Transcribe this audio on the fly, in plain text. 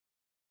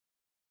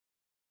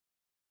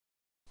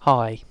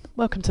Hi,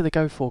 welcome to the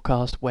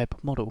GoForecast web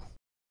model.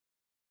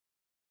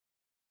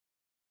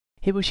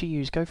 Here we shall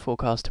use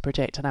GoForecast to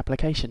project an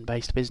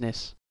application-based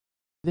business.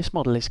 This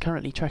model is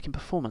currently tracking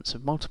performance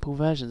of multiple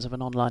versions of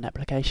an online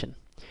application,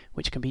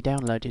 which can be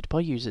downloaded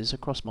by users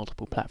across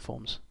multiple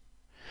platforms.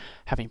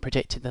 Having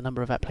projected the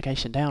number of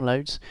application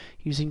downloads,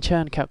 using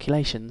churn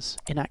calculations,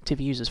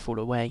 inactive users fall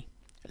away,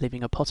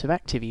 leaving a pot of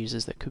active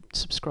users that could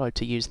subscribe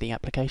to use the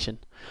application,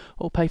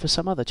 or pay for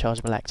some other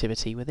chargeable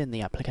activity within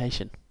the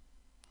application.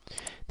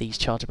 These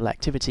chargeable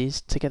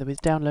activities, together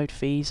with download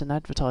fees and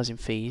advertising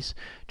fees,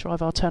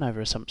 drive our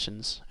turnover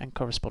assumptions and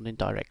corresponding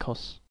direct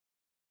costs.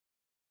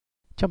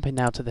 Jumping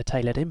now to the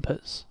tailored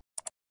inputs.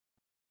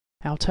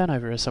 Our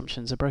turnover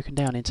assumptions are broken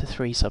down into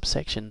three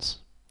subsections.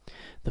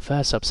 The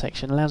first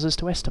subsection allows us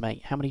to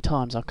estimate how many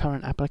times our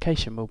current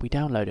application will be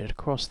downloaded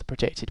across the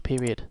projected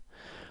period,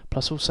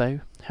 plus also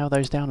how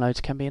those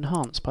downloads can be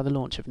enhanced by the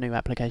launch of new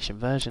application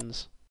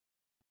versions.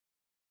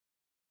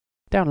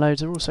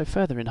 Downloads are also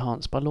further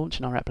enhanced by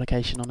launching our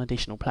application on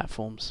additional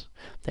platforms,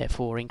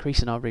 therefore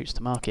increasing our routes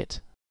to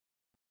market.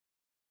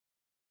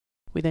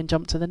 We then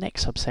jump to the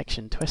next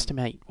subsection to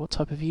estimate what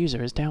type of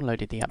user has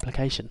downloaded the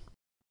application.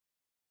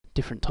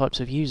 Different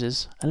types of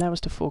users allow us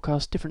to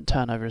forecast different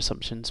turnover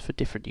assumptions for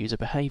different user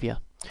behaviour,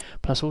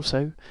 plus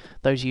also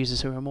those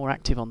users who are more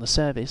active on the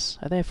service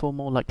are therefore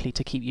more likely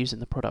to keep using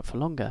the product for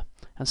longer,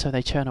 and so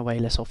they churn away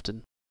less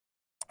often.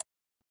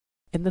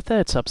 In the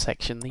third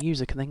subsection, the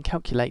user can then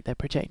calculate their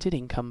projected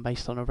income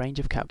based on a range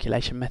of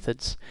calculation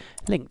methods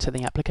linked to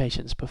the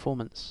application's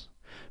performance.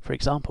 For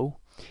example,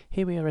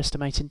 here we are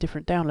estimating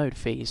different download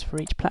fees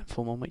for each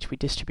platform on which we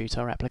distribute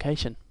our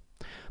application,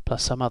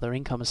 plus some other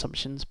income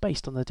assumptions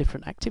based on the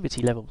different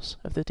activity levels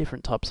of the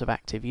different types of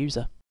active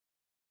user.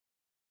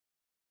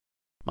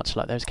 Much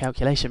like those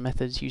calculation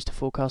methods used to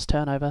forecast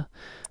turnover,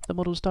 the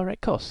model's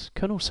direct costs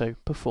can also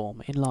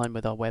perform in line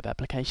with our web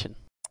application,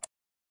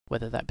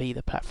 whether that be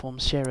the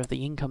platform's share of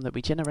the income that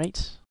we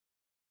generate,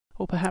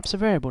 or perhaps a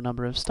variable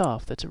number of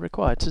staff that are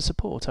required to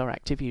support our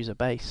active user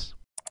base.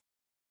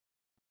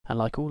 And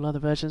like all other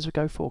versions of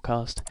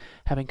GoForecast,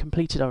 having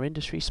completed our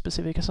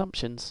industry-specific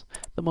assumptions,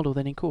 the model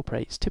then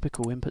incorporates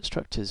typical input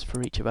structures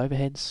for each of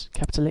overheads,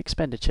 capital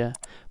expenditure,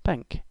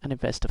 bank and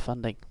investor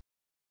funding.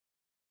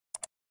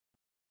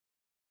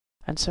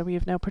 And so we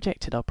have now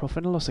projected our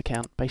profit and loss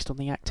account based on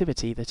the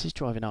activity that is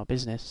driving our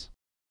business.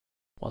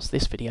 Whilst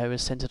this video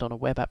is centred on a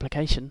web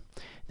application,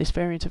 this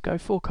variant of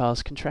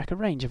GoForecast can track a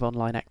range of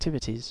online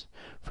activities.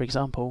 For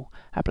example,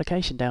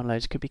 application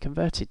downloads could be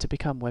converted to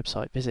become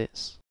website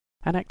visits,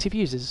 and active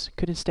users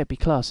could instead be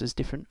classed as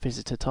different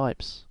visitor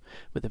types,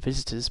 with the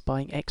visitors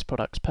buying X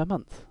products per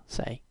month,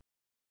 say.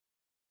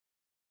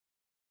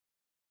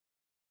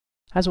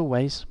 As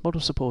always,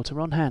 model support are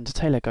on hand to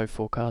tailor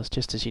GoForecast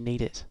just as you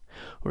need it,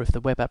 or if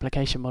the web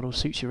application model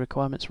suits your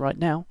requirements right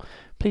now,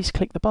 please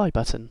click the Buy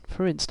button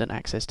for instant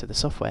access to the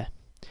software.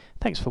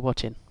 Thanks for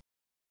watching.